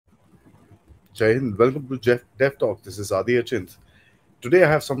Jai Hind. Welcome to Dev Talk. This is Aadi. Today I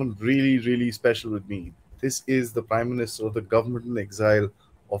have someone really, really special with me. This is the Prime Minister of the government in exile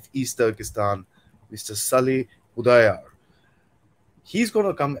of East Turkestan, Mr. Salih Hudayar. He's going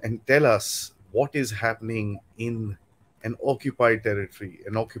to come and tell us what is happening in an occupied territory,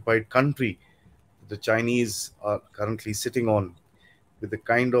 an occupied country the Chinese are currently sitting on, with the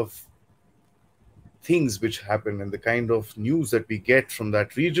kind of things which happen and the kind of news that we get from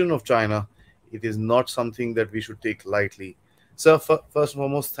that region of China. It is not something that we should take lightly. Sir, first and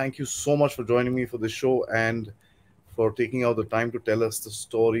foremost, thank you so much for joining me for this show and for taking out the time to tell us the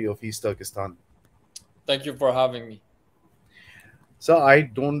story of East Turkestan. Thank you for having me. Sir, I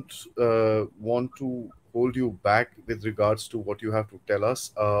don't want to hold you back with regards to what you have to tell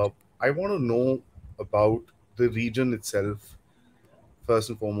us. I want to know about the region itself first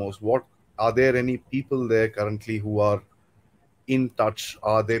and foremost. What are there any people there currently who are in touch?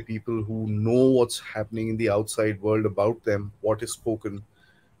 Are there people who know what's happening in the outside world about them? What is spoken?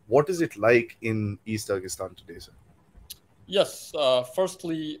 What is it like in East Turkestan today, sir? Yes,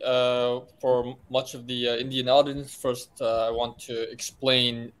 firstly, for much of the Indian audience, first I want to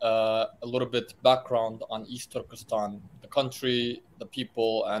explain a little bit background on East Turkestan, the country, the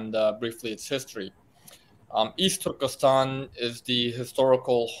people, and briefly its history. East Turkestan is the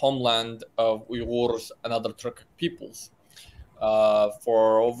historical homeland of Uyghurs and other Turkic peoples.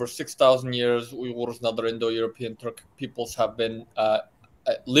 For over 6,000 years, Uyghurs and other Indo-European Turkic peoples have been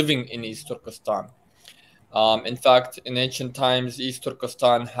living in East Turkestan. In fact, in ancient times, East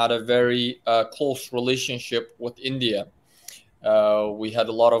Turkestan had a very close relationship with India. We had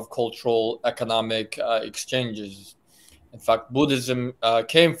a lot of cultural, economic exchanges. In fact, Buddhism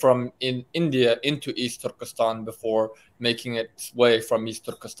came from in India into East Turkestan before making its way from East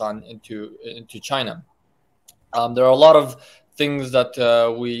Turkestan into China. There are a lot of things that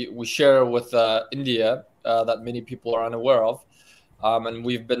we share with India that many people are unaware of. And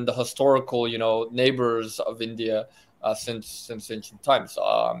we've been the historical, neighbors of India since ancient times.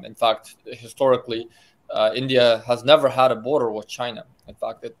 In fact, historically, India has never had a border with China. In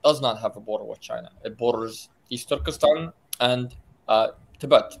fact, it does not have a border with China. It borders East Turkestan and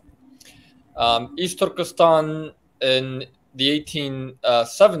Tibet. East Turkestan in the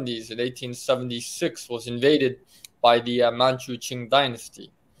 1870s, in 1876, was invaded by the Manchu Qing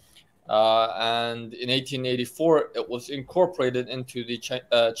dynasty. And in 1884, it was incorporated into the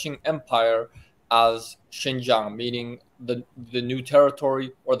Qing Empire as Xinjang, meaning the new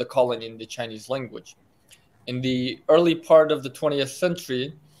territory or the colony in the Chinese language. In the early part of the 20th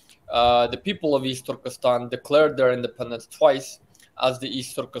century, the people of East Turkestan declared their independence twice as the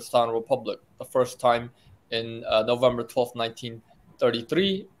East Turkestan Republic, the first time in November 12,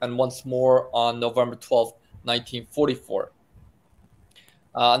 1933, and once more on November 12, 1944.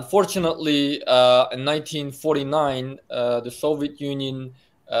 Unfortunately, in 1949, the Soviet Union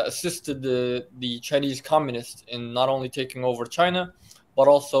assisted the Chinese communists in not only taking over China, but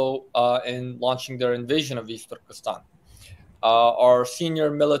also in launching their invasion of East Turkestan. Our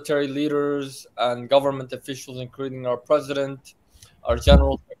senior military leaders and government officials, including our president, our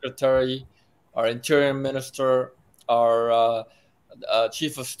general secretary, our interior minister, our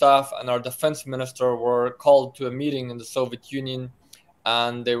chief of staff, and our defense minister were called to a meeting in the Soviet Union,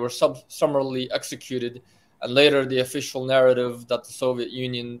 and they were summarily executed. And later, the official narrative that the Soviet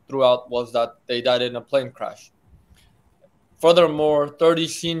Union threw out was that they died in a plane crash. Furthermore, 30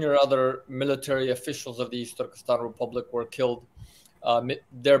 senior other military officials of the East Turkestan Republic were killed,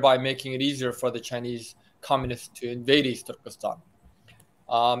 thereby making it easier for the Chinese communists to invade East Turkestan.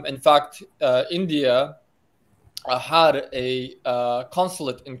 In fact, India had a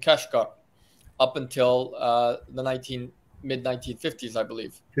consulate in Kashgar up until the mid-1950s, I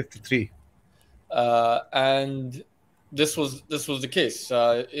believe. 53. And this was the case.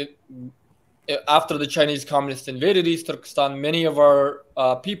 After the Chinese communists invaded East Turkestan, many of our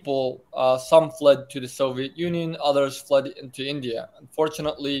people, some fled to the Soviet Union, others fled into India.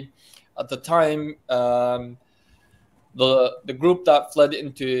 Unfortunately, at the time, the group that fled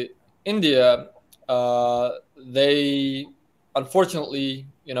into India, they unfortunately,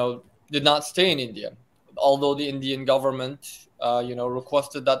 did not stay in India. Although the Indian government,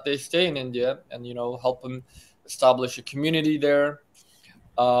 requested that they stay in India and, help them establish a community there.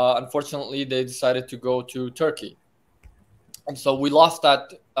 Unfortunately, they decided to go to Turkey. And so we lost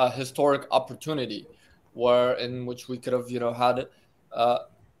that historic opportunity in which we could have, had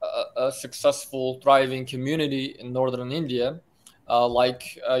a successful, thriving community in northern India,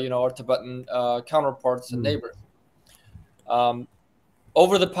 like, our Tibetan counterparts and neighbors.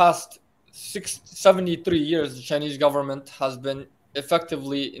 Over the past 73 years, the Chinese government has been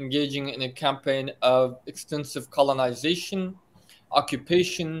effectively engaging in a campaign of extensive colonization,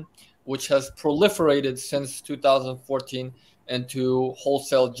 occupation, which has proliferated since 2014 into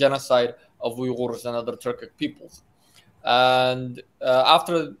wholesale genocide of Uyghurs and other Turkic peoples. And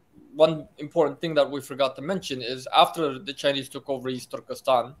after one important thing that we forgot to mention is after the Chinese took over East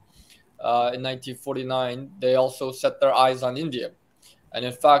Turkestan in 1949, they also set their eyes on India. And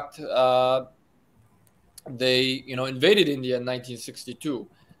in fact, they invaded India in 1962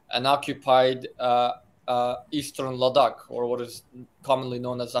 and occupied eastern Ladakh, or what is commonly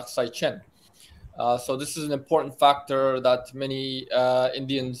known as Aksai Chin. So this is an important factor that many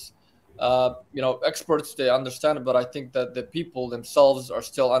Indians, experts, they understand it, but I think that the people themselves are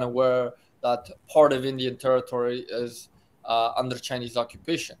still unaware that part of Indian territory is under Chinese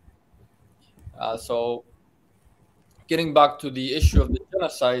occupation. So getting back to the issue of the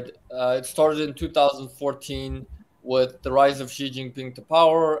genocide, it started in 2014 with the rise of Xi Jinping to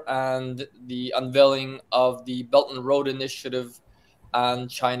power and the unveiling of the Belt and Road Initiative and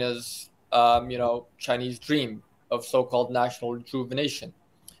China's, Chinese dream of so-called national rejuvenation,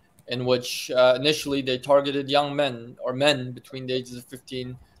 in which initially they targeted young men or men between the ages of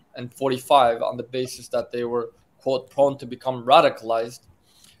 15 and 45 on the basis that they were, quote, prone to become radicalized,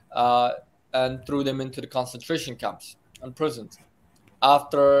 uh, and threw them into the concentration camps and prisons.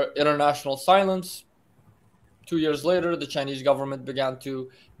 After international silence, 2 years later, the Chinese government began to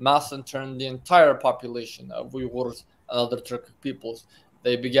mass intern the entire population of Uyghurs and other Turkic peoples.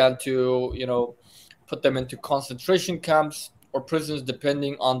 They began to, put them into concentration camps or prisons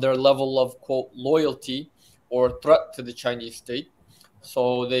depending on their level of, quote, loyalty or threat to the Chinese state.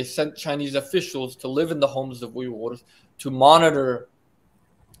 So they sent Chinese officials to live in the homes of Uyghurs to monitor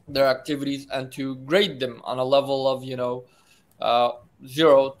their activities and to grade them on a level of,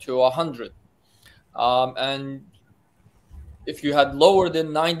 0 to 100. And if you had lower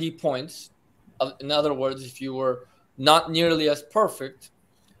than 90 points, in other words, if you were not nearly as perfect,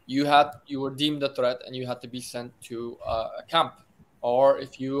 you were deemed a threat and you had to be sent to a camp. Or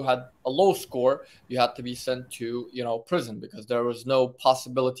if you had a low score, you had to be sent to prison, because there was no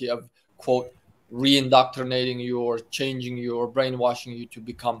possibility of, quote, re-indoctrinating you or changing you or brainwashing you to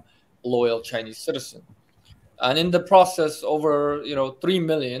become a loyal Chinese citizen. And in the process, over 3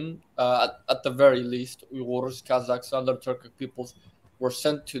 million, at the very least, Uyghurs, Kazakhs, and other Turkic peoples were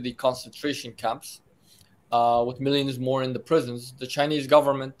sent to the concentration camps, with millions more in the prisons. The Chinese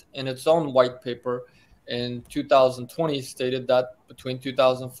government, in its own white paper in 2020, stated that between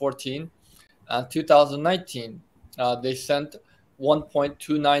 2014 and 2019, they sent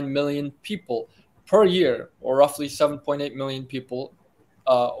 1.29 million people per year, or roughly 7.8 million people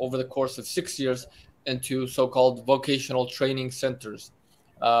over the course of 6 years, into so-called vocational training centers,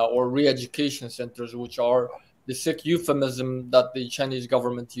 or re-education centers, which are the sick euphemism that the Chinese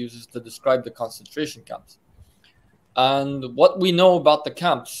government uses to describe the concentration camps. And what we know about the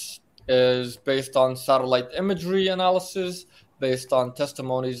camps is based on satellite imagery analysis, based on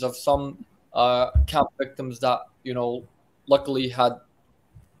testimonies of some camp victims that luckily had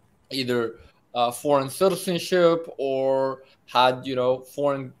either foreign citizenship or had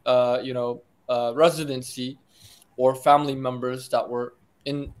foreign residency, or family members that were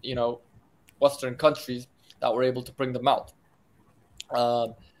in Western countries that were able to bring them out.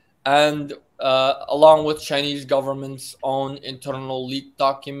 And along with Chinese government's own internal leaked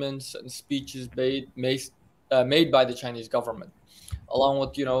documents and speeches made by the Chinese government, along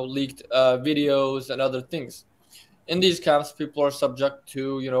with leaked videos and other things. In these camps, people are subject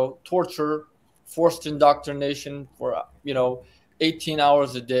to torture, forced indoctrination for 18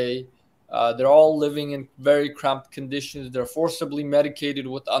 hours a day. They're all living in very cramped conditions. They're forcibly medicated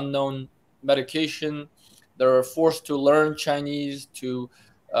with unknown medication. They're forced to learn Chinese, to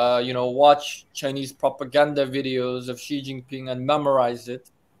watch Chinese propaganda videos of Xi Jinping and memorize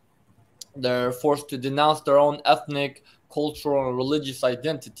it. They're forced to denounce their own ethnic, cultural, and religious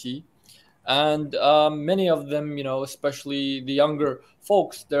identity. And many of them, especially the younger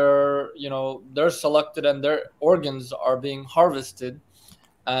folks, they're selected and their organs are being harvested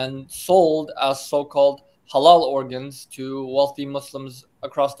and sold as so-called halal organs to wealthy Muslims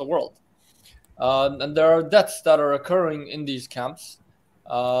across the world. And there are deaths that are occurring in these camps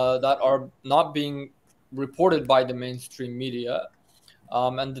that are not being reported by the mainstream media.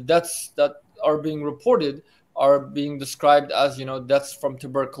 And the deaths that are being reported are being described as, deaths from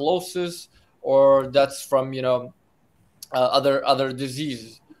tuberculosis, or deaths from, other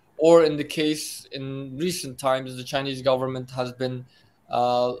diseases. Or in the case in recent times, the Chinese government has been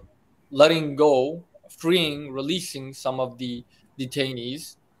uh, letting go, freeing, releasing some of the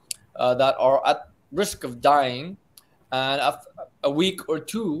detainees that are at risk of dying. And a week or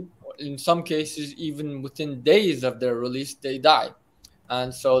two, in some cases even within days of their release, they die.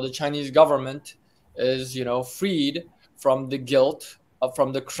 And so the Chinese government is, freed from the guilt,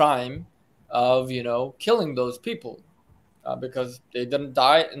 from the crime of, killing those people, because they didn't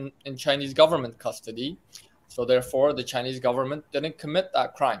die in Chinese government custody. So therefore, the Chinese government didn't commit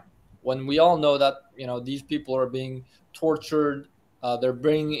that crime. When we all know that, these people are being tortured, they're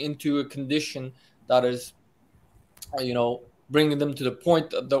bringing into a condition that is, bringing them to the point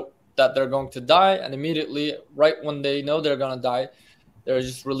that they're going to die, and immediately, right when they know they're going to die, they're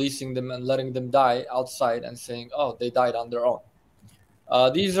just releasing them and letting them die outside and saying, oh, they died on their own.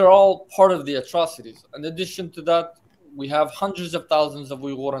 These are all part of the atrocities. In addition to that, we have hundreds of thousands of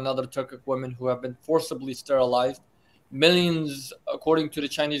Uyghur and other Turkic women who have been forcibly sterilized. Millions, according to the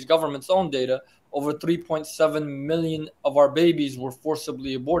Chinese government's own data, over 3.7 million of our babies were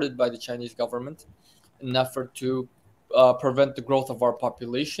forcibly aborted by the Chinese government in an effort to prevent the growth of our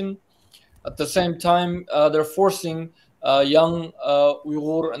population. At the same time, they're forcing young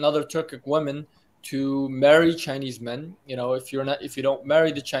Uyghur and other Turkic women to marry Chinese men. If you don't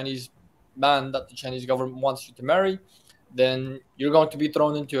marry the Chinese man that the Chinese government wants you to marry, then you're going to be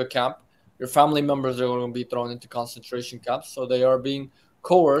thrown into a camp. Your family members are going to be thrown into concentration camps. So they are being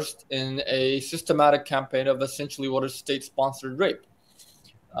coerced in a systematic campaign of essentially what is state-sponsored rape,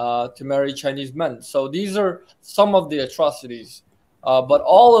 to marry Chinese men. So these are some of the atrocities. But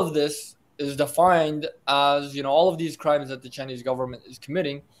all of this is defined as, all of these crimes that the Chinese government is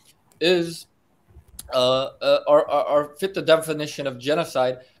committing is are fit the definition of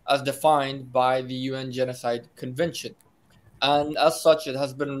genocide as defined by the UN Genocide Convention. And as such, it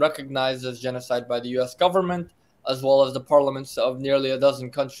has been recognized as genocide by the US government, as well as the parliaments of nearly a dozen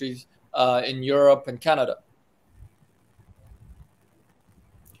countries in Europe and Canada.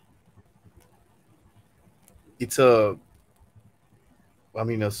 It's a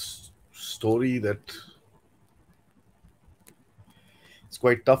story that it's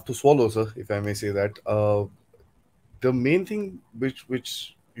quite tough to swallow, sir, if I may say that. The main thing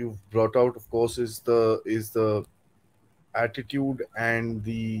which you've brought out, of course, is the attitude and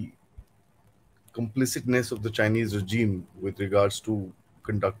the complicitness of the Chinese regime with regards to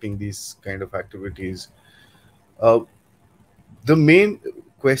conducting these kind of activities. Uh, the main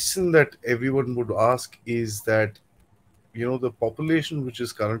question that everyone would ask is that, the population which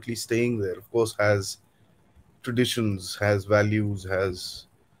is currently staying there, of course, has traditions, has values, has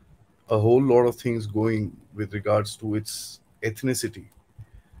a whole lot of things going with regards to its ethnicity.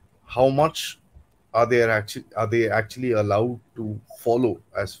 How much are they actually allowed to follow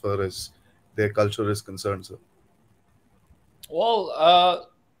as far as their culture is concerned, sir? Well,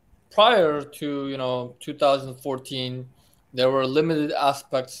 prior to 2014, there were limited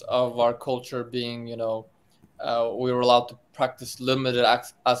aspects of our culture being, we were allowed to practice limited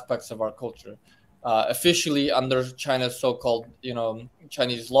aspects of our culture. Officially, under China's so-called,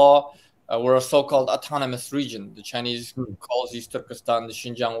 Chinese law, we're a so-called autonomous region. The Chinese Hmm. calls East Turkestan the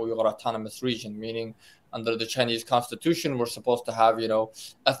Xinjang Uyghur Autonomous Region, meaning under the Chinese constitution, we're supposed to have,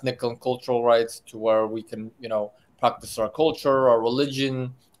 ethnic and cultural rights to where we can, practice our culture, our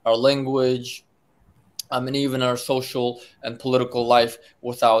religion, our language, and even our social and political life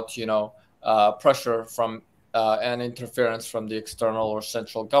without, pressure from and interference from the external or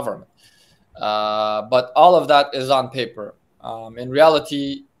central government. But all of that is on paper. In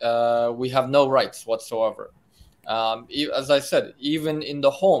reality, we have no rights whatsoever. As I said, even in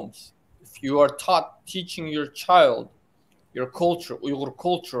the homes, if you are teaching your child your culture, Uyghur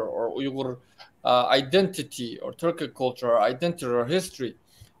culture, or Uyghur identity, or Turkic culture, or identity, or history,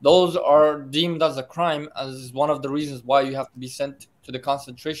 those are deemed as a crime, as one of the reasons why you have to be sent to the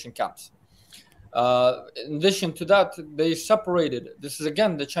concentration camps. In addition to that, they separated. This is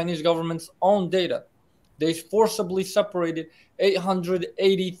again the Chinese government's own data. They forcibly separated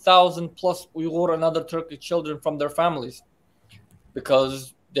 880,000 plus Uyghur and other Turkic children from their families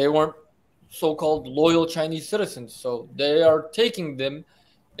because they weren't so-called loyal Chinese citizens. So they are taking them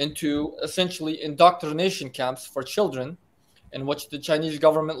into essentially indoctrination camps for children, in which the Chinese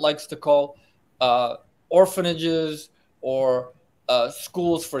government likes to call uh, orphanages or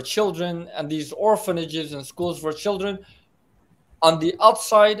schools for children. And these orphanages and schools for children, on the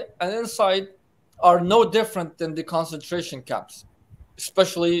outside and inside, are no different than the concentration camps,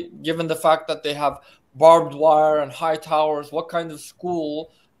 especially given the fact that they have barbed wire and high towers. What kind of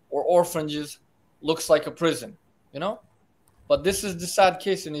school or orphanages looks like a prison, you know? But this is the sad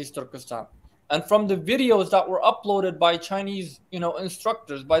case in East Turkestan. And from the videos that were uploaded by Chinese,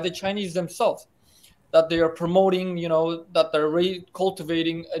 instructors, by the Chinese themselves, that they are promoting, that they're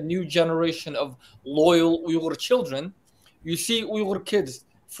cultivating a new generation of loyal Uyghur children. You see Uyghur kids,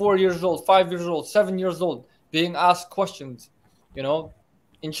 4 years old, 5 years old, 7 years old, being asked questions, you know,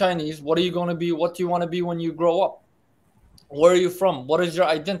 in Chinese. What are you going to be? What do you want to be when you grow up? Where are you from? What is your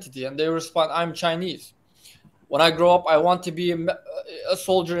identity? And they respond, I'm Chinese. When I grow up, I want to be a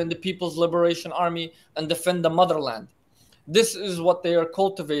soldier in the People's Liberation Army and defend the motherland. This is what they are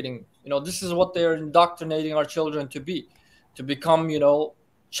cultivating. This is what they are indoctrinating our children to become,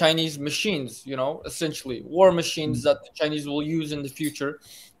 Chinese machines, essentially war machines that the Chinese will use in the future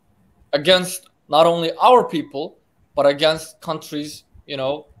against not only our people, but against countries,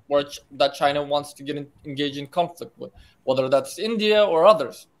 that China wants to engage in conflict with, whether that's India or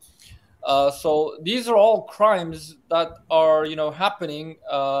others. So these are all crimes that are, happening,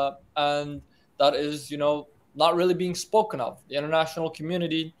 and that is, not really being spoken of. The international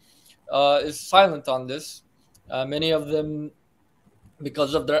community is silent on this. Many of them,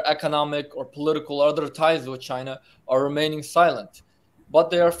 because of their economic or political or other ties with China, are remaining silent. But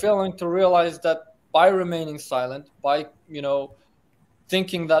they are failing to realize that by remaining silent, by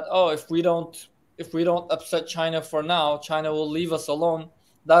thinking that, oh, if we don't upset China for now, China will leave us alone.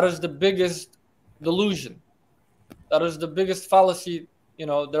 That is the biggest delusion. That is the biggest fallacy.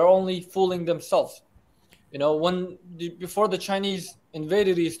 They're only fooling themselves. Before the Chinese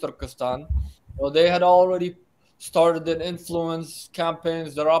invaded East Turkestan, they had already started their influence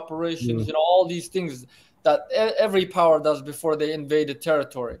campaigns, their operations, all these things that every power does before they invade a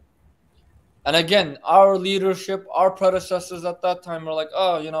territory. And again, our leadership, our predecessors at that time are like,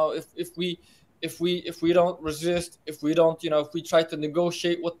 oh, if we don't resist, if we don't, if we try to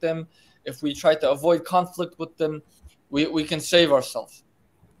negotiate with them, if we try to avoid conflict with them, we can save ourselves.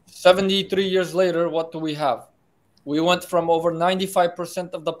 73 years later, what do we have? We went from over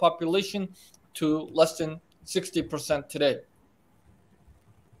 95% of the population to less than 60% today.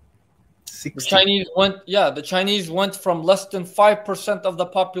 60. The Chinese went from less than 5% of the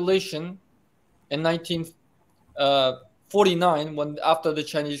population in 1949, after the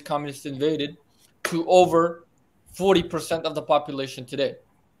Chinese communists invaded, to over 40% of the population today.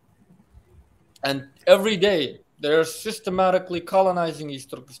 And every day they're systematically colonizing East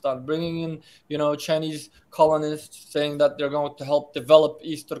Turkestan, bringing in, Chinese colonists, saying that they're going to help develop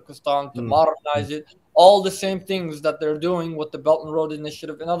East Turkestan, to modernize it. All the same things that they're doing with the Belt and Road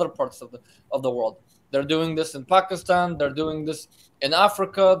Initiative in other parts of the world. They're doing this in Pakistan. They're doing this in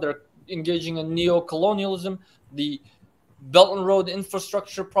Africa. They're engaging in neo-colonialism. The Belt and Road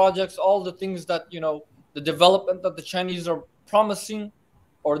infrastructure projects, all the things that, the development that the Chinese are promising,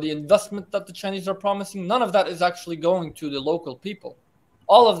 or the investment that the Chinese are promising, none of that is actually going to the local people.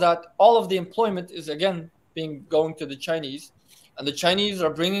 All of the employment is, again, going to the Chinese, and the Chinese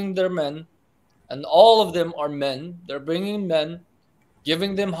are bringing their men, and all of them are men. They're bringing men,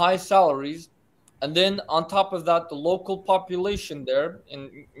 giving them high salaries, and then on top of that, the local population there,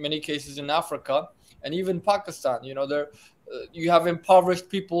 in many cases in Africa and even Pakistan, you have impoverished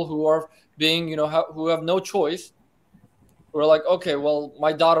people who are being, who have no choice. We're like, okay, well,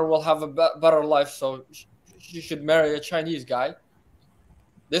 my daughter will have a better life, so she should marry a Chinese guy.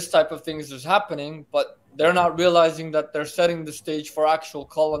 This type of things is happening, but they're not realizing that they're setting the stage for actual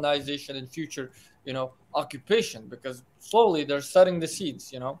colonization and future, occupation, because slowly they're setting the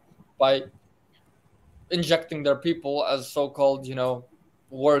seeds, by injecting their people as so-called,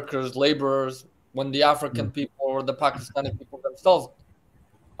 workers, laborers, when the African people or the Pakistani people themselves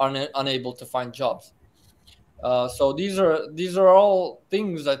are unable to find jobs. So these are all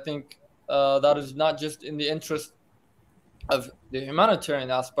things, I think, that is not just in the interest of the humanitarian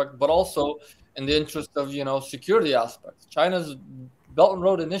aspect, but also in the interest of, security aspects. China's Belt and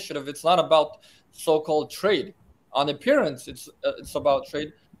Road Initiative, it's not about so-called trade. On appearance, it's about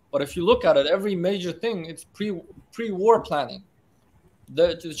trade, but if you look at it, every major thing, it's pre-war planning.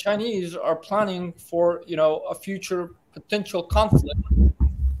 The Chinese are planning for, a future potential conflict,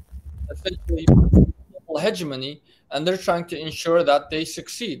 essentially hegemony, and they're trying to ensure that they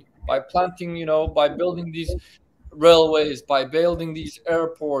succeed by planting, by building these railways, by building these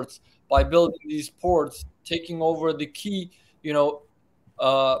airports, by building these ports, taking over the key,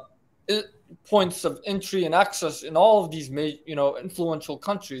 uh, points of entry and access in all of these influential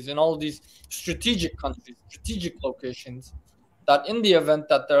countries, in all of these strategic countries, strategic locations, that in the event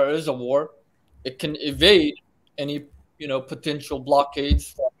that there is a war, it can evade any potential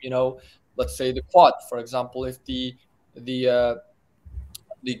blockades from, let's say the Quad, for example. If the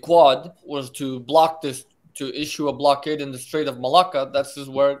Quad was to block this, to issue a blockade in the Strait of Malacca, this is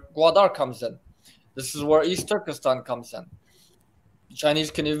where Gwadar comes in. This is where East Turkestan comes in. The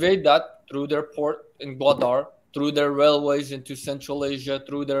Chinese can evade that through their port in Gwadar, through their railways into Central Asia,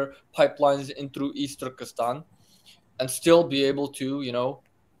 through their pipelines into East Turkestan. and still be able to,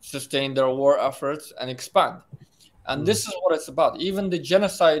 sustain their war efforts and expand. And this is what it's about. Even the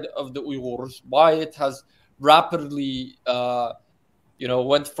genocide of the Uyghurs, why it has rapidly,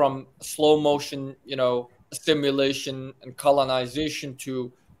 went from slow motion, assimilation and colonization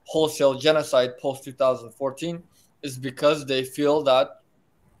to wholesale genocide post 2014, is because they feel that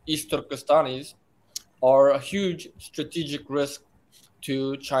East Turkestanis are a huge strategic risk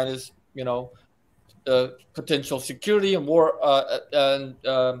to China's, potential security and war and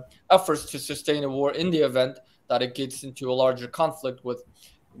efforts to sustain a war in the event that it gets into a larger conflict with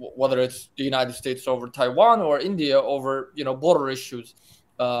whether it's the United States over Taiwan or India over border issues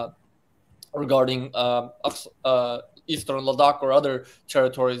uh, regarding eastern Ladakh or other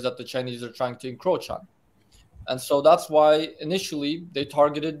territories that the Chinese are trying to encroach on. And so that's why initially they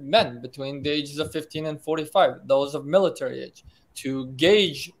targeted men between the ages of 15 and 45, those of military age, to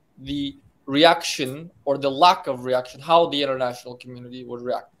gauge the reaction or the lack of reaction, how the international community would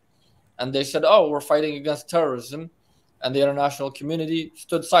react. And they said, oh, we're fighting against terrorism. And the international community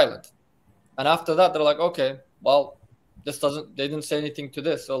stood silent. And after that, they're like, okay, well, they didn't say anything to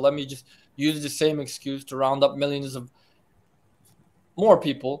this. So let me just use the same excuse to round up millions of more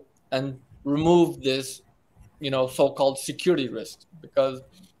people and remove this so-called security risks, because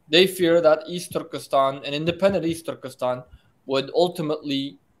they fear that East Turkestan, an independent East Turkestan, would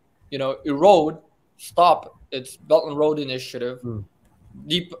ultimately, erode, stop its Belt and Road Initiative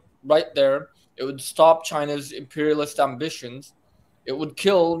deep right there. It would stop China's imperialist ambitions. It would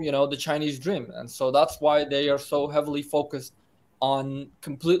kill, the Chinese dream. And so that's why they are so heavily focused on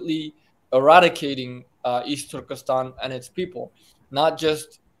completely eradicating East Turkestan and its people, not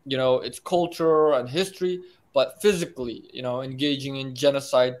just, its culture and history, but physically, engaging in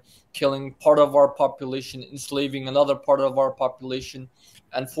genocide, killing part of our population, enslaving another part of our population,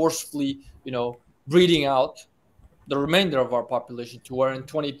 and forcefully, breeding out the remainder of our population, to where in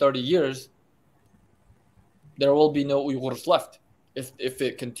 20, 30 years, there will be no Uyghurs left if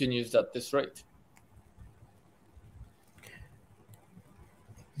it continues at this rate.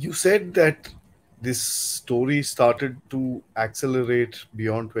 You said that this story started to accelerate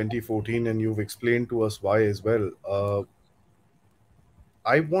beyond 2014, and you've explained to us why as well.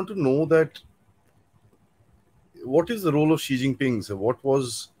 I want to know that what is the role of Xi Jinping? So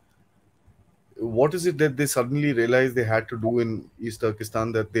what is it that they suddenly realized they had to do in East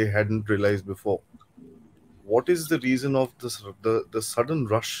Turkestan that they hadn't realized before? What is the reason of this the sudden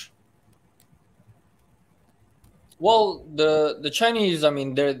rush? Well, the Chinese, I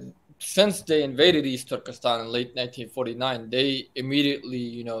mean, since they invaded East Turkestan in late 1949, they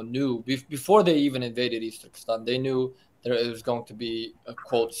immediately, knew before they even invaded East Turkestan, they knew there was going to be a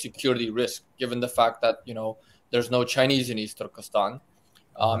quote security risk, given the fact that there's no Chinese in East Turkestan.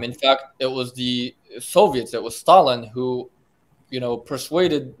 In fact, it was the Soviets, it was Stalin who,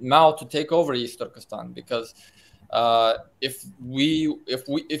 persuaded Mao to take over East Turkestan, because if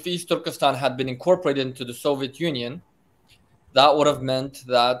East Turkestan had been incorporated into the Soviet Union, that would have meant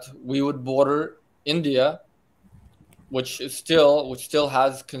that we would border India, which still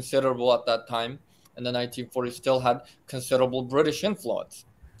has considerable, at that time in the 1940s, still had considerable British influence.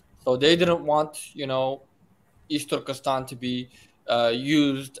 So they didn't want East Turkestan to be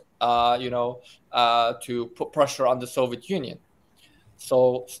used to put pressure on the Soviet Union.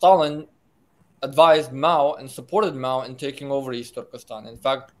 So Stalin advised Mao and supported Mao in taking over East Turkestan. In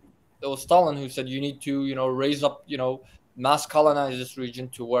fact, it was Stalin who said you need to, raise up, mass colonize this region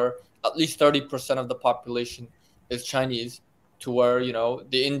to where at least 30% of the population is Chinese, to where,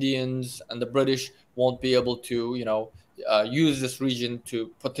 the Indians and the British won't be able to, use this region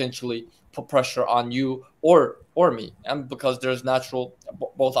to potentially put pressure on you or me. And because there's natural,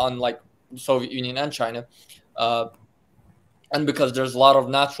 both on like Soviet Union and China, and because there's a lot of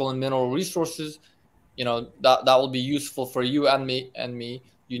natural and mineral resources, that will be useful for you and me.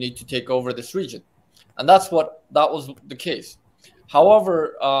 You need to take over this region, and that was the case.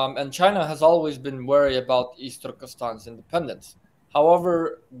 However, and China has always been wary about East Turkestan's independence.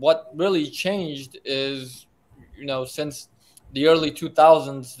 However, what really changed is, since the early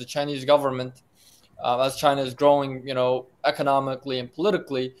 2000s, the Chinese government, as China is growing, economically and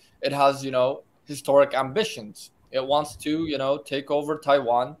politically, it has, historic ambitions. It wants to, take over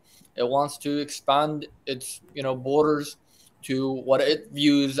Taiwan. It wants to expand its, borders to what it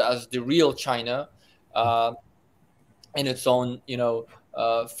views as the real China, in its own,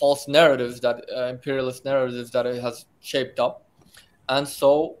 false narratives, that imperialist narratives that it has shaped up. And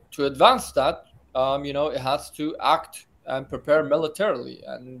so, to advance that, it has to act and prepare militarily,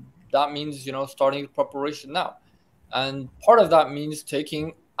 and that means, starting preparation now. And part of that means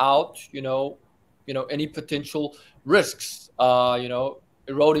taking out, any potential risks,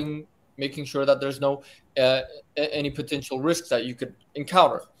 eroding, making sure that there's no any potential risks that you could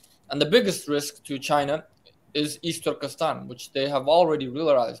encounter. And the biggest risk to China is East Turkestan, which they have already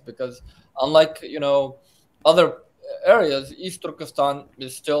realized, because unlike other areas, East Turkestan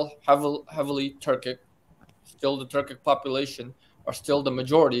is still heavily Turkic. Still, the Turkic population are still the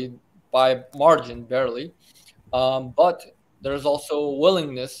majority by margin, barely. But there's also a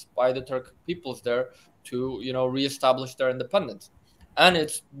willingness by the Turkic peoples there to reestablish their independence, and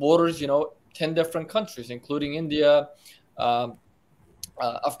it borders 10 different countries, including India, um,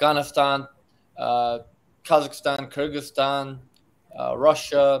 Afghanistan, uh, Kazakhstan, Kyrgyzstan,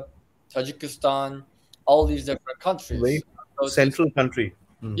 Russia, Tajikistan, all these different countries. Very So it's central country.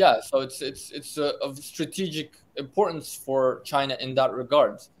 Hmm. yeah, so it's of strategic importance for China in that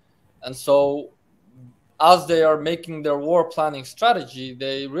regards. And so as they are making their war planning strategy,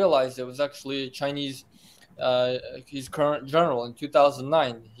 they realized it was actually Chinese. His current general in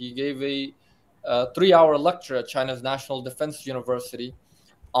 2009, he gave a 3-hour lecture at China's National Defense University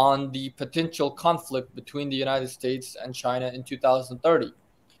on the potential conflict between the United States and China in 2030.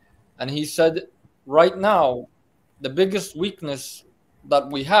 And he said, right now, the biggest weakness that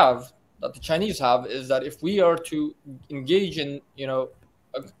we have, that the Chinese have, is that if we are to engage in, a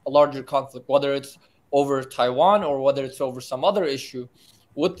larger conflict, whether it's over Taiwan or whether it's over some other issue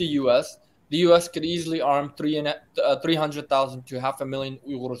with the U.S. could easily arm 300,000 to 500,000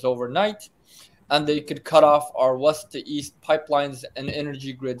 Uyghurs overnight, and they could cut off our west to east pipelines and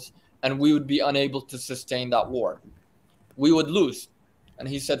energy grids, and we would be unable to sustain that war. We would lose. And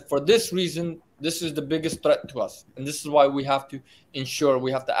he said, for this reason, this is the biggest threat to us. And this is why we have to ensure,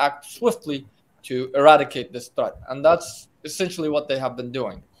 we have to act swiftly to eradicate this threat. And that's essentially what they have been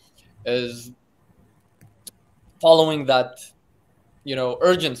doing, is following that,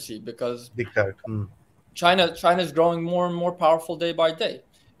 urgency, because Diktat. Hmm. China is growing more and more powerful day by day.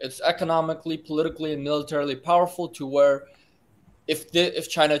 It's economically, politically, and militarily powerful, to where if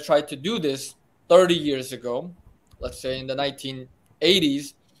China tried to do this 30 years ago, let's say in the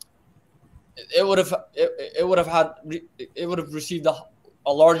 1980s, it would have received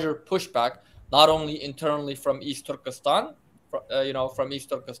a larger pushback, not only internally from East Turkestan, from East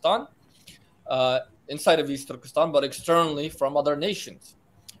Turkestan, inside of East Turkestan, but externally from other nations.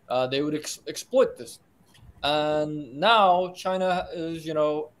 They would exploit this. And now China is,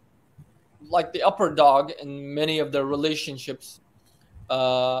 like the upper dog in many of their relationships,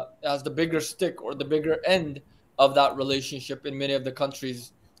 has the bigger stick or the bigger end of that relationship in many of the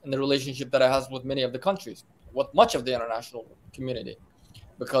countries, in the relationship that it has with many of the countries, with much of the international community,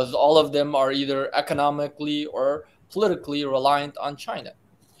 because all of them are either economically or politically reliant on China.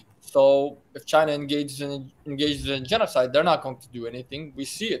 So if China engages in genocide, they're not going to do anything. We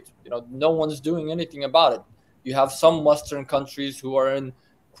see it. No one's doing anything about it. You have some Western countries who are in,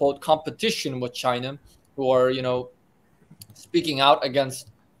 quote, competition with China, who are speaking out against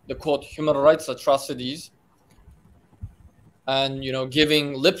the, quote, human rights atrocities, and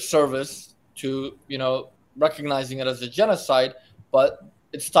giving lip service to recognizing it as a genocide, but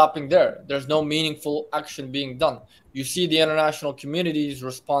it's stopping there. There's no meaningful action being done. You see the international community's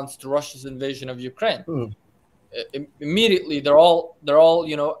response to Russia's invasion of Ukraine. Hmm. Immediately, they're all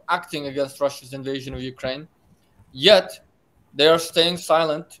acting against Russia's invasion of Ukraine, yet they are staying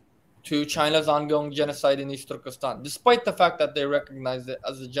silent to China's ongoing genocide in East Turkestan, despite the fact that they recognize it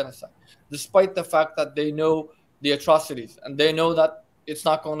as a genocide, despite the fact that they know the atrocities, and they know that it's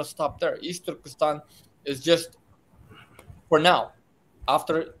not going to stop there. East Turkestan is just, for now,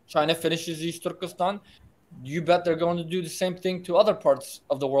 after China finishes East Turkestan, you bet they're going to do the same thing to other parts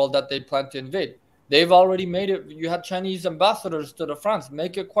of the world that they plan to invade. They've already made it. You had Chinese ambassadors to the France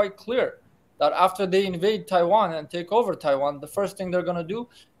make it quite clear that after they invade Taiwan and take over Taiwan, the first thing they're going to do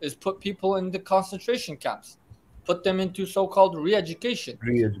is put people in the concentration camps, put them into so-called re-education.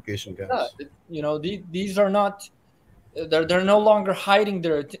 Re-education camps. Yeah, these are not. They're no longer hiding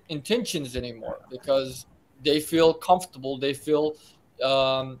their intentions anymore, because they feel comfortable. They feel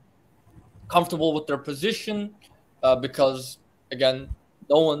comfortable with their position, because again,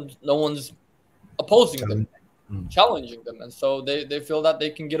 no one's opposing them, challenging them, and so they feel that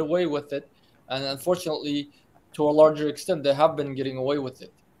they can get away with it. And unfortunately, to a larger extent, they have been getting away with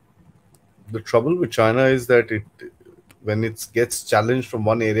it. The trouble with China is that when it gets challenged from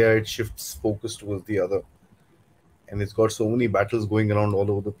one area, it shifts focus towards the other, and it's got so many battles going around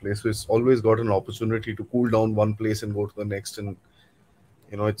all over the place. So it's always got an opportunity to cool down one place and go to the next, and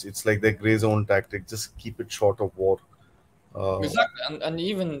it's like their gray zone tactic. Just keep it short of war. Exactly, and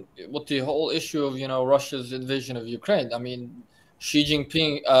even with the whole issue of Russia's invasion of Ukraine, I mean, Xi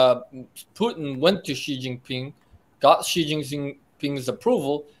Jinping, Putin went to Xi Jinping, got Xi Jinping's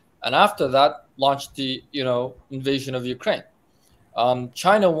approval, and after that launched the invasion of Ukraine.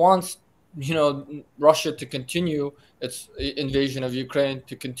 China wants Russia to continue its invasion of Ukraine,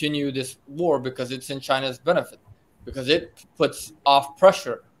 to continue this war, because it's in China's benefit, because it puts off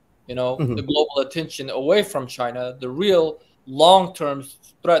pressure, the global attention away from China, the real long-term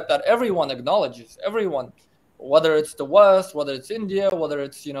threat that everyone acknowledges, everyone, whether it's the West, whether it's India, whether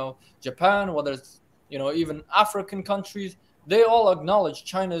it's Japan, whether it's even African countries, they all acknowledge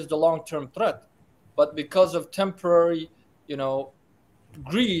China is the long-term threat. But because of temporary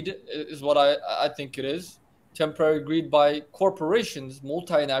greed, is what I think it is, temporary greed by corporations,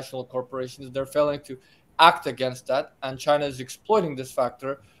 multinational corporations, they're failing to act against that, and China is exploiting this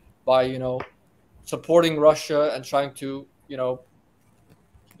factor by supporting Russia and trying to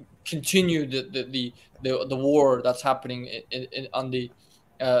continue the war that's happening on the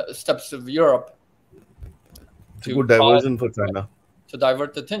steppes of Europe, It's a good diversion for China. to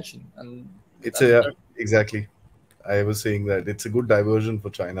divert attention. And exactly. I was saying that it's a good diversion for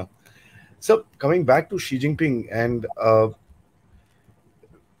China. So coming back to Xi Jinping and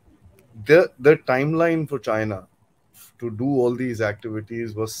the timeline for China to do all these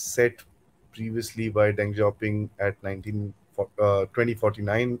activities was set previously by Deng Xiaoping at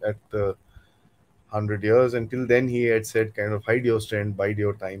 2049 at the 100 years. Until then, he had said kind of hide your strength, bide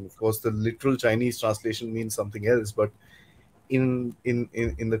your time. Of course, the literal Chinese translation means something else, but in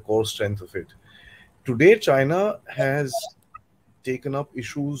the core strength of it. Today, China has taken up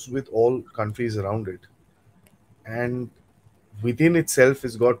issues with all countries around it. And within itself,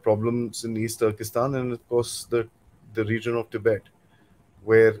 it's got problems in East Turkestan and, of course, the region of Tibet,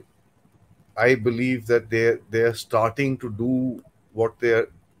 where I believe that they're starting to do what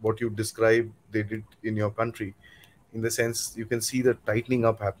you described they did in your country. In the sense, you can see the tightening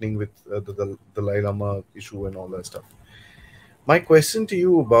up happening with the Dalai Lama issue and all that stuff. My question to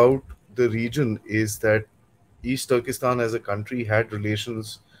you about the region is that East Turkestan as a country had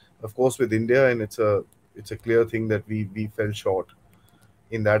relations, of course, with India, and it's a clear thing that we fell short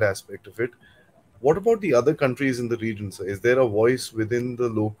in that aspect of it. What about the other countries in the region, sir? Is there a voice within the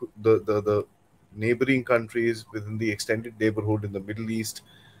local, the neighboring countries, within the extended neighborhood in the Middle East?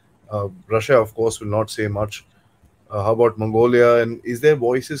 Russia, of course, will not say much. How about Mongolia? And is there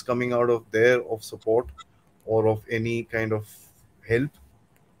voices coming out of there of support or of any kind of help?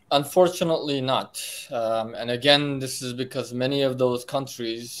 Unfortunately not. And again, this is because many of those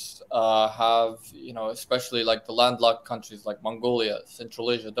countries have, especially like the landlocked countries like Mongolia,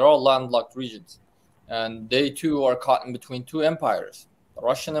 Central Asia, they're all landlocked regions. And they too are caught in between two empires, the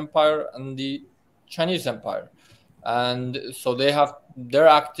Russian Empire and the Chinese Empire. And so they're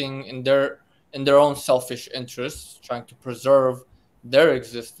acting in their own selfish interests, trying to preserve their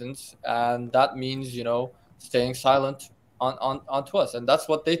existence. And that means, staying silent onto us, and that's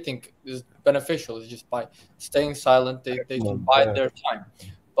what they think is beneficial, is just by staying silent they can bide their time.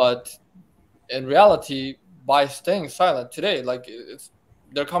 But in reality, by staying silent today, like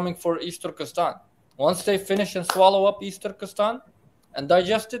they're coming for East Turkestan. Once they finish and swallow up East Turkestan and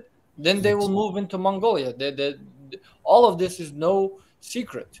digest it, then they will move into Mongolia. All of this is no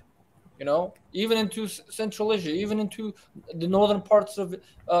secret, even into Central Asia, even into the northern parts of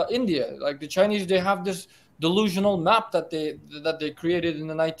India. Like the Chinese, they have this delusional map that they created in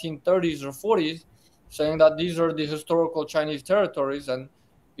the 1930s or 40s, saying that these are the historical Chinese territories, and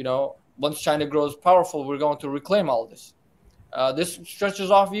once China grows powerful, we're going to reclaim all this. This stretches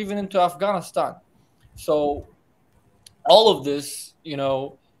off even into Afghanistan. So all of this,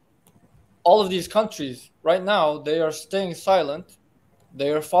 all of these countries right now, they are staying silent.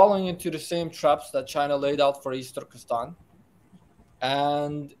 They are falling into the same traps that China laid out for East Turkestan.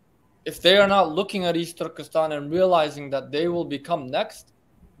 And if they are not looking at East Turkestan and realizing that they will become next,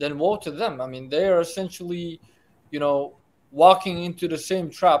 then woe to them. I mean, they are essentially, walking into the same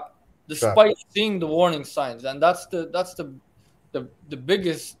trap, despite seeing the warning signs. And that's the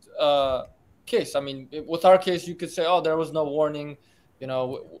biggest case. I mean, with our case, you could say, oh, there was no warning,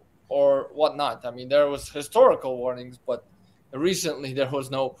 or whatnot. I mean, there was historical warnings, but recently there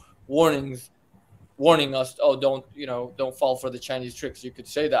was no warnings warning us, oh, don't fall for the Chinese tricks. You could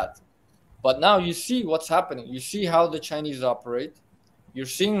say that. But now you see what's happening. You see how the Chinese operate. You're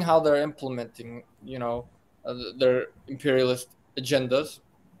seeing how they're implementing, their imperialist agendas.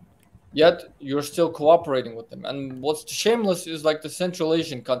 Yet you're still cooperating with them. And what's shameless is like the Central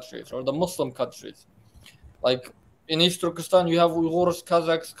Asian countries or the Muslim countries. Like in East Turkestan, you have Uyghurs,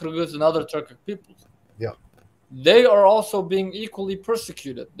 Kazakhs, Kyrgyz, and other Turkic peoples. Yeah. They are also being equally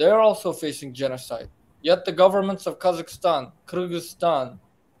persecuted. They're also facing genocide. Yet the governments of Kazakhstan, Kyrgyzstan,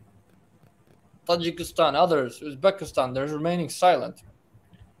 Tajikistan, others, Uzbekistan, they're remaining silent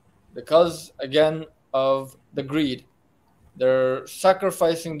because, again, of the greed. They're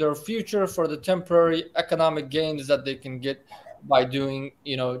sacrificing their future for the temporary economic gains that they can get by doing,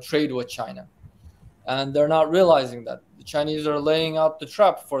 trade with China. And they're not realizing that the Chinese are laying out the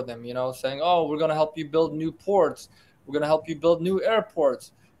trap for them, saying, "Oh, we're going to help you build new ports. We're going to help you build new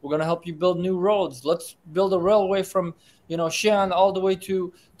airports. We're going to help you build new roads. Let's build a railway from, Xi'an all the way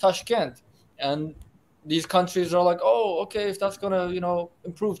to Tashkent." And these countries are like, "Oh, okay, if that's going to,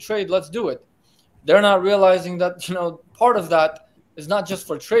 improve trade, let's do it." They're not realizing that, part of that is not just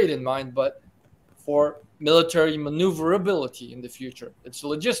for trade in mind, but for military maneuverability in the future. It's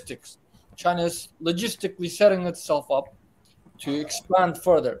logistics. China is logistically setting itself up to expand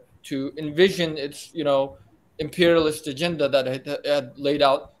further, to envision its, imperialist agenda that it had laid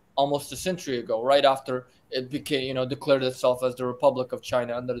out almost a century ago, right after it became, declared itself as the Republic of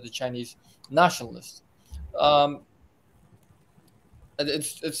China under the Chinese nationalists. Um,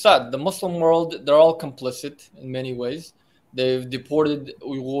 it's sad. The Muslim world, they're all complicit in many ways. They've deported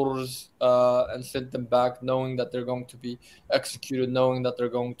Uyghurs and sent them back, knowing that they're going to be executed, knowing that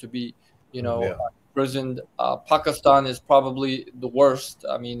they're going to be, Yeah. imprisoned. Pakistan is probably the worst.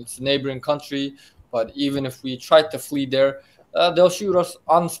 I mean, it's a neighboring country, but even if we try to flee there, they'll shoot us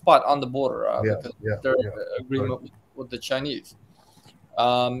on spot on the border Yeah. because Yeah. their Yeah. Right. agreement with the Chinese.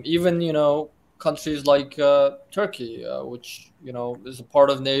 Even countries like Turkey, which is a part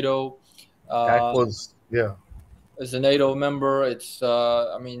of NATO, That uh, was, yeah. is a NATO member. It's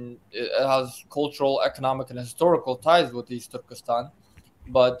I mean it has cultural, economic, and historical ties with East Turkestan,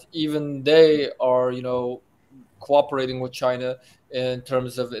 but even they are cooperating with China in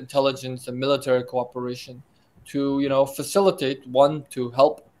terms of intelligence and military cooperation to facilitate, one, to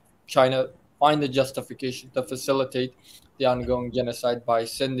help China find the justification to facilitate the ongoing genocide by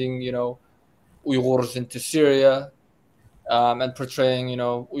sending Uyghurs into Syria, and portraying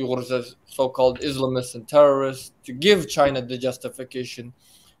Uyghurs as so-called Islamists and terrorists to give China the justification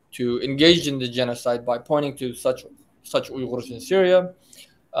to engage in the genocide by pointing to such Uyghurs in Syria.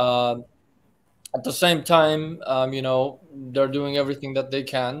 Um, at the same time, they're doing everything that they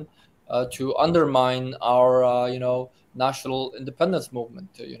can to undermine our national independence movement.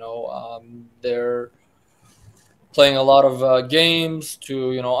 They're playing a lot of games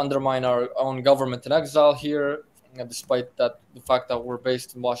to undermine our own government in exile here. And despite that, the fact that we're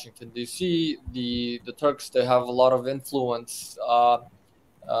based in Washington D.C., the Turks, they have a lot of influence.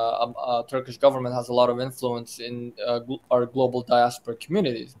 Turkish government has a lot of influence in our global diaspora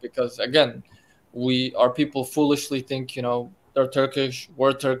communities because, again, our people foolishly think they're Turkish,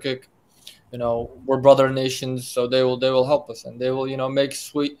 we're Turkic, we're brother nations, so they will help us, and they will make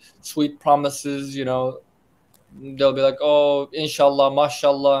sweet promises. They'll be like, "Oh, inshallah,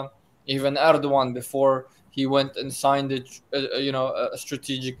 mashallah." Even Erdogan, before he went and signed a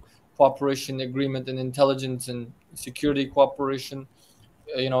strategic cooperation agreement and intelligence and security cooperation,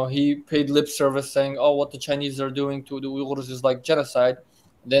 he paid lip service saying, "Oh, what the Chinese are doing to the Uyghurs is like genocide."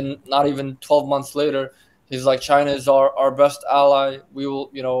 Then, not even 12 months later, he's like, "China is our best ally.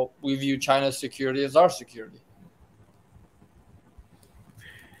 We view China's security as our security."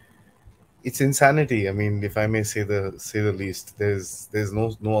 It's insanity. I mean, if I may say the least, there's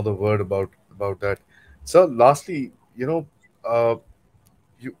no other word about that. So, lastly, you,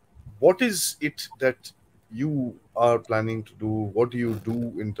 what is it that you are planning to do? What do you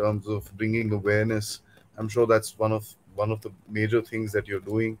do in terms of bringing awareness? I'm sure that's one of the major things that you're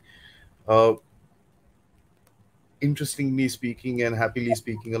doing. Uh, Interestingly speaking and happily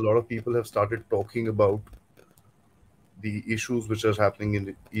speaking, a lot of people have started talking about the issues which are happening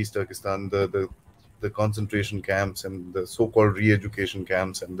in East Turkestan, the concentration camps and the so-called re-education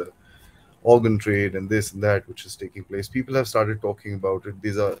camps and the organ trade and this and that which is taking place. People have started talking about it.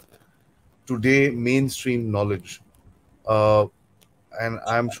 These are today mainstream knowledge, uh, and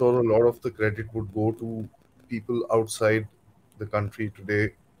I'm sure a lot of the credit would go to people outside the country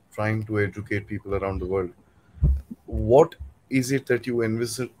today trying to educate people around the world. What is it that you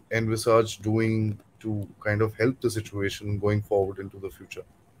envisage doing to kind of help the situation going forward into the future?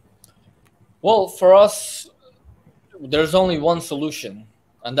 Well, for us, there's only one solution,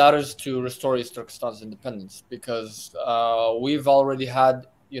 and that is to restore East Turkestan's independence because we've already had,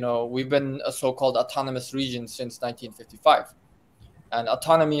 we've been a so-called autonomous region since 1955, and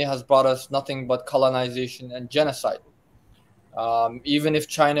autonomy has brought us nothing but colonization and genocide. Even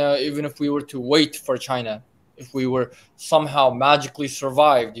if we were to wait for China, if we were somehow magically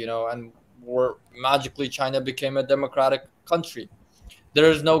survived, and were magically China became a democratic country, there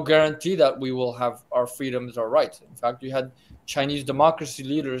is no guarantee that we will have our freedoms or rights. In fact, you had Chinese democracy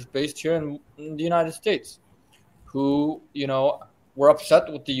leaders based here in the United States who, were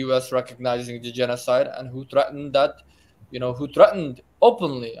upset with the U.S. recognizing the genocide, and who threatened who threatened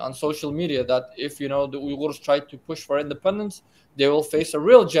openly on social media that if, the Uyghurs try to push for independence, they will face a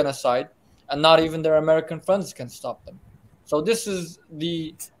real genocide, and not even their American friends can stop them. So this is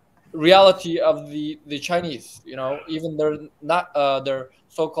the reality of the Chinese. Even their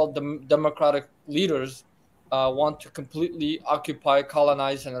so-called democratic leaders want to completely occupy,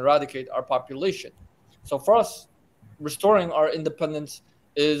 colonize, and eradicate our population. So for us, restoring our independence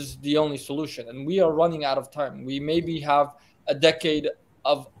is the only solution, and we are running out of time. We maybe have a decade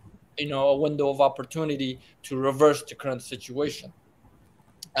of, a window of opportunity to reverse the current situation.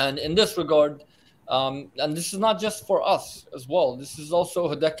 And in this regard, and this is not just for us as well, this is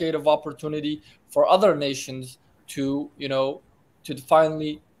also a decade of opportunity for other nations to, to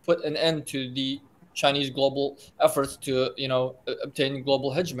finally put an end to the Chinese global efforts to, obtain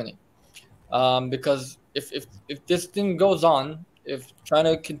global hegemony. Because if this thing goes on, if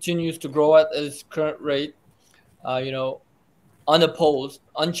China continues to grow at its current rate, uh, you know, unopposed,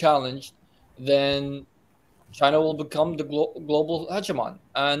 unchallenged, then China will become the global hegemon,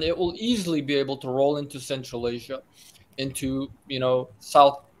 and it will easily be able to roll into Central Asia, into,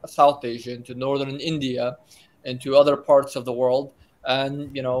 South Asia, into northern India, into other parts of the world,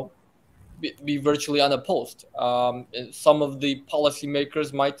 and, be virtually unopposed. Some of the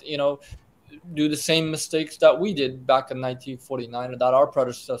policymakers might, do the same mistakes that we did back in 1949, or that our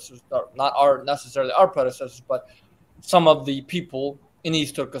predecessors, or not our necessarily our predecessors, but some of the people in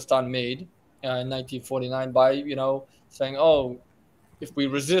East Turkestan made in 1949 by, saying, oh, if we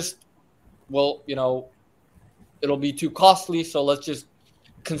resist, well, it'll be too costly, so let's just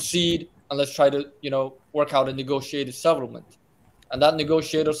concede and let's try to, work out a negotiated settlement. And that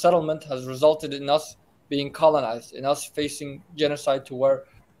negotiated settlement has resulted in us being colonized, in us facing genocide, to where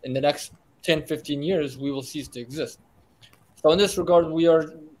in the next 10, 15 years we will cease to exist. So in this regard, we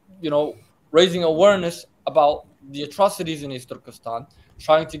are, raising awareness about the atrocities in East Turkestan,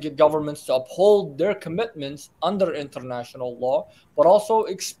 trying to get governments to uphold their commitments under international law, but also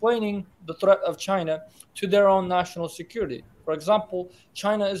explaining the threat of China to their own national security. For example,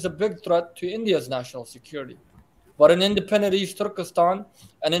 China is a big threat to India's national security, but an independent East Turkestan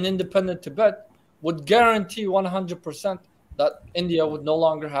and an independent Tibet would guarantee 100% that India would no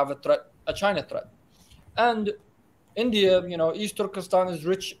longer have a China threat. And India, East Turkestan is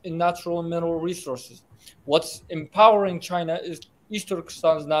rich in natural and mineral resources. What's empowering China is East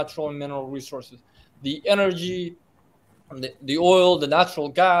Turkestan's natural and mineral resources. The energy, the oil, the natural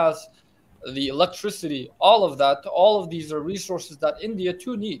gas, the electricity, all of that, all of these are resources that India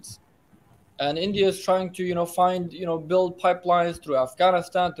too needs. And India is trying to, find, build pipelines through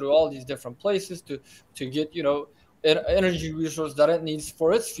Afghanistan, through all these different places to get, energy resource that it needs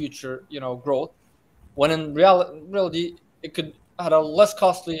for its future, growth, when in reality it could had a less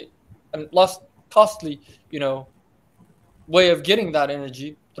costly, way of getting that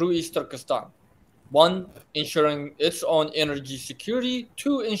energy through East Turkestan. One, ensuring its own energy security.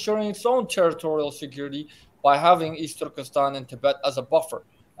 Two, ensuring its own territorial security by having East Turkestan and Tibet as a buffer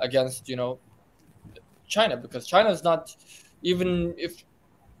against, China, because China is not, even if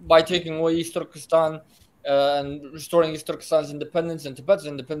by taking away East Turkestan and restoring East Turkestan's independence and Tibet's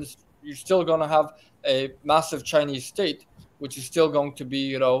independence, you're still going to have a massive Chinese state, which is still going to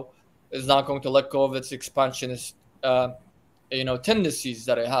be, is not going to let go of its expansionist, tendencies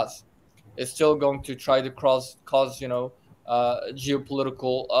that it has. It's still going to try to cause,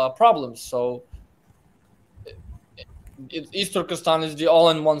 geopolitical problems. So East Turkestan is the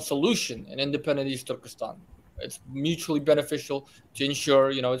all-in-one solution, an independent East Turkestan. It's mutually beneficial to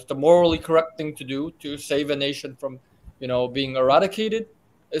ensure, it's the morally correct thing to do to save a nation from, being eradicated.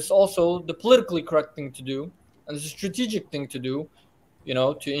 It's also the politically correct thing to do, and it's a strategic thing to do,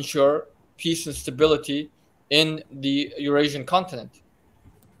 to ensure peace and stability in the Eurasian continent.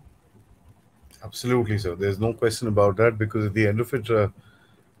 Absolutely, sir. There's no question about that, because at the end of it,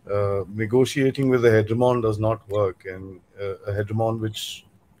 negotiating with a hegemon does not work, and a hegemon which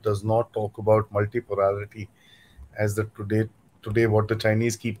does not talk about multipolarity, as the today what the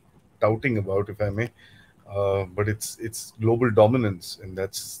Chinese keep touting about, if I may, but it's global dominance, and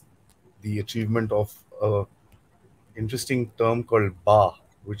that's the achievement of a interesting term called Ba,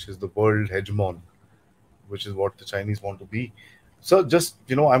 which is the world hegemon, which is what the Chinese want to be. So, just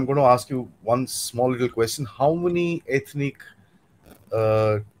I'm going to ask you one small little question: how many ethnic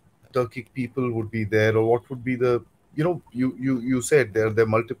uh, Turkic people would be there, or what would be the, you said there are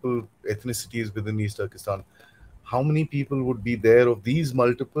multiple ethnicities within East Turkestan. how many people would be there of these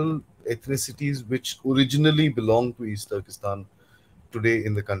multiple ethnicities which originally belonged to East Turkestan today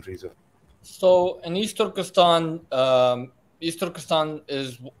in the country, sir? So in East Turkestan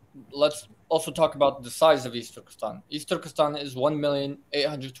is. Let's also talk about the size of East Turkestan. East Turkestan is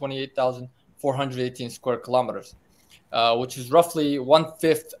 1,828,418 square kilometers, which is roughly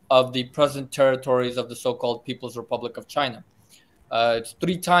 1/5 of the present territories of the so-called People's Republic of China. It's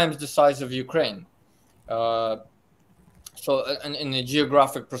 3 times the size of Ukraine. Uh, so, in a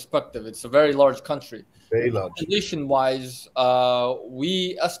geographic perspective, it's a very large country. Very large. Population-wise, we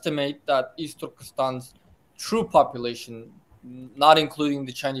estimate that East Turkestan's true population, not including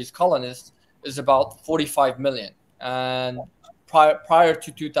the Chinese colonists, is about 45 million, and prior to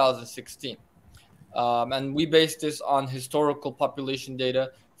 2016. And we base this on historical population data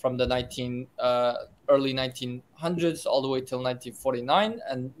from the early 1900s all the way till 1949,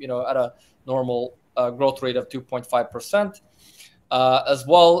 and at a normal growth rate of 2.5%, as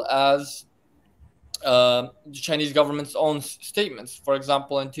well as the Chinese government's own statements. For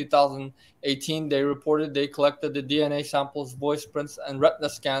example, in 2018, they reported they collected the DNA samples, voice prints, and retina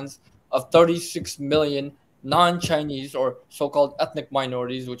scans of 36 million non-Chinese or so-called ethnic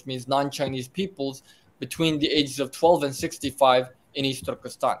minorities, which means non-Chinese peoples between the ages of 12 and 65 in East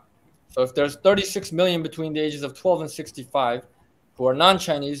Turkestan. So if there's 36 million between the ages of 12 and 65 who are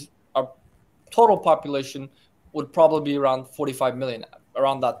non-Chinese, our total population would probably be around 45 million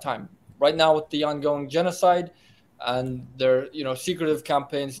around that time. Right now, with the ongoing genocide and their secretive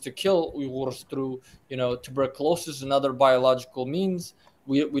campaigns to kill Uyghurs through tuberculosis and other biological means,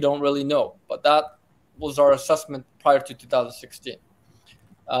 we don't really know. But that was our assessment prior to 2016.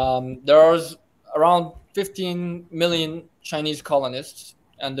 There's around 15 million Chinese colonists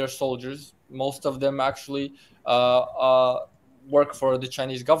and their soldiers. Most of them actually work for the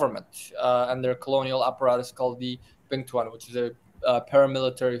Chinese government and their colonial apparatus called the Bingtuan, which is a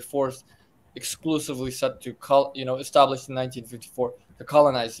paramilitary force exclusively set to established in 1954 to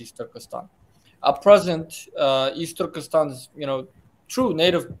colonize East Turkestan. At present, East Turkestan's true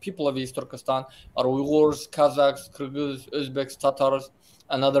native people of East Turkestan are Uyghurs, Kazakhs, Kyrgyz, Uzbeks, Tatars,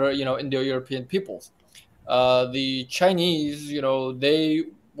 and other Indo-European peoples. The Chinese, they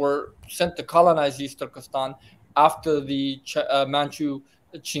were sent to colonize East Turkestan after the Manchu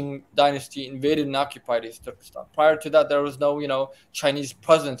Qing dynasty invaded and occupied East Turkestan. Prior to that, there was no, Chinese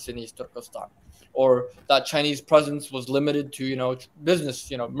presence in East Turkestan, or that Chinese presence was limited to, business,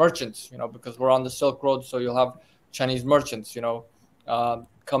 merchants, because we're on the Silk Road, so you'll have Chinese merchants,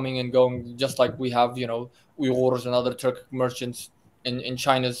 coming and going, just like we have, Uyghurs and other Turkic merchants in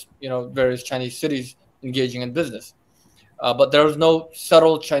China's, various Chinese cities engaging in business. But there was no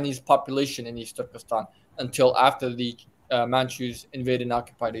settled Chinese population in East Turkestan until after the Manchus invaded and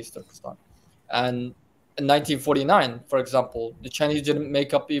occupied East Turkestan. And in 1949, for example, the Chinese didn't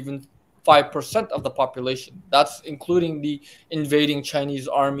make up even 5% of the population. That's including the invading Chinese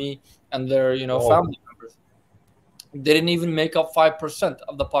army and their, family members. They didn't even make up 5%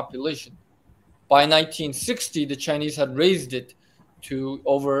 of the population. By 1960, the Chinese had raised it to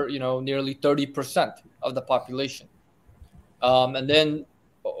over, nearly 30% of the population. And then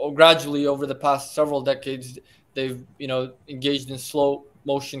gradually over the past several decades, they've engaged in slow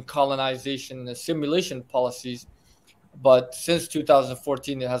motion colonization and assimilation policies. But since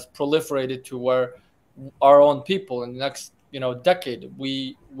 2014, it has proliferated to where our own people in the next decade,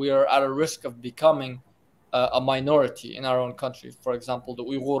 we are at a risk of becoming a minority in our own country. For example, the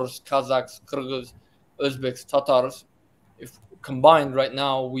Uyghurs, Kazakhs, Kyrgyz, Uzbeks, Tatars, if combined right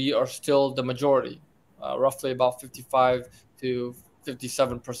now, we are still the majority, roughly about 55 to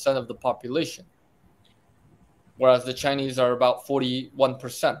 57% of the population, whereas the Chinese are about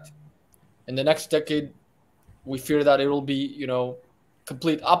 41%. In the next decade, we fear that it will be,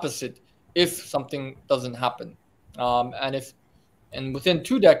 complete opposite if something doesn't happen. And within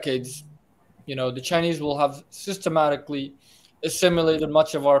 2 decades, the Chinese will have systematically assimilated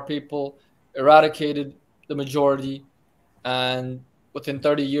much of our people, eradicated the majority, and within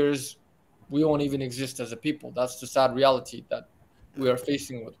 30 years, we won't even exist as a people. That's the sad reality that we are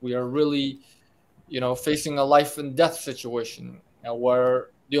facing with. We are really, facing a life and death situation where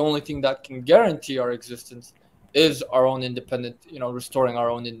the only thing that can guarantee our existence is our own independent, restoring our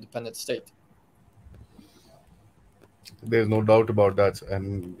own independent state. There's no doubt about that.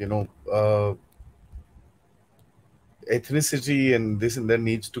 And, ethnicity and this and that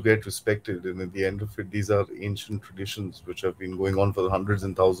needs to get respected. And at the end of it, these are ancient traditions which have been going on for hundreds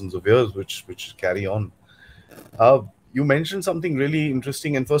and thousands of years, which carry on. You mentioned something really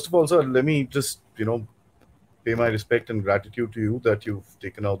interesting. And first of all, sir, let me just, pay my respect and gratitude to you that you've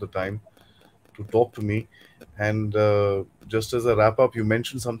taken out the time to talk to me. And just as a wrap up, you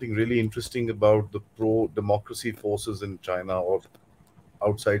mentioned something really interesting about the pro democracy forces in China or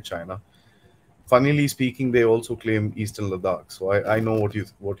outside China. Funnily speaking, they also claim Eastern Ladakh. So I know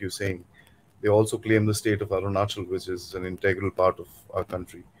what you're saying. They also claim the state of Arunachal, which is an integral part of our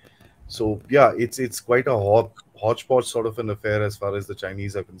country. So yeah, it's quite a hodgepodge sort of an affair as far as the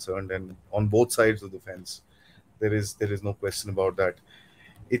Chinese are concerned, and on both sides of the fence, there is no question about that.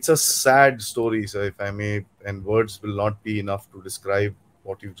 It's a sad story, sir, if I may, and words will not be enough to describe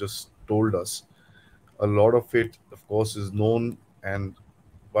what you've just told us. A lot of it, of course, is known, and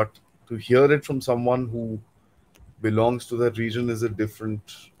but to hear it from someone who belongs to that region is a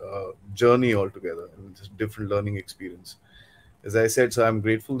different journey altogether, and it's a different learning experience. As I said, so I'm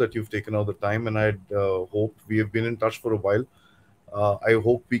grateful that you've taken out the time, and I'd hope we have been in touch for a while. I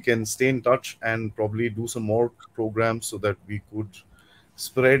hope we can stay in touch and probably do some more programs so that we could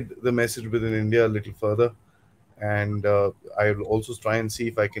spread the message within India a little further. And I'll also try and see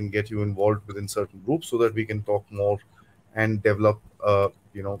if I can get you involved within certain groups so that we can talk more and develop,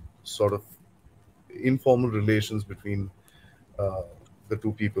 sort of informal relations between uh, the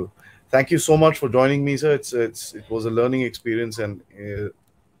two people. Thank you so much for joining me, sir. It was a learning experience and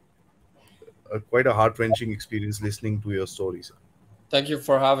quite a heart wrenching experience listening to your stories. Thank you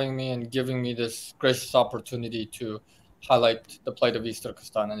for having me and giving me this gracious opportunity to highlight the plight of East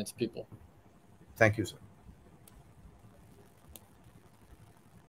Turkestan and its people. Thank you, sir.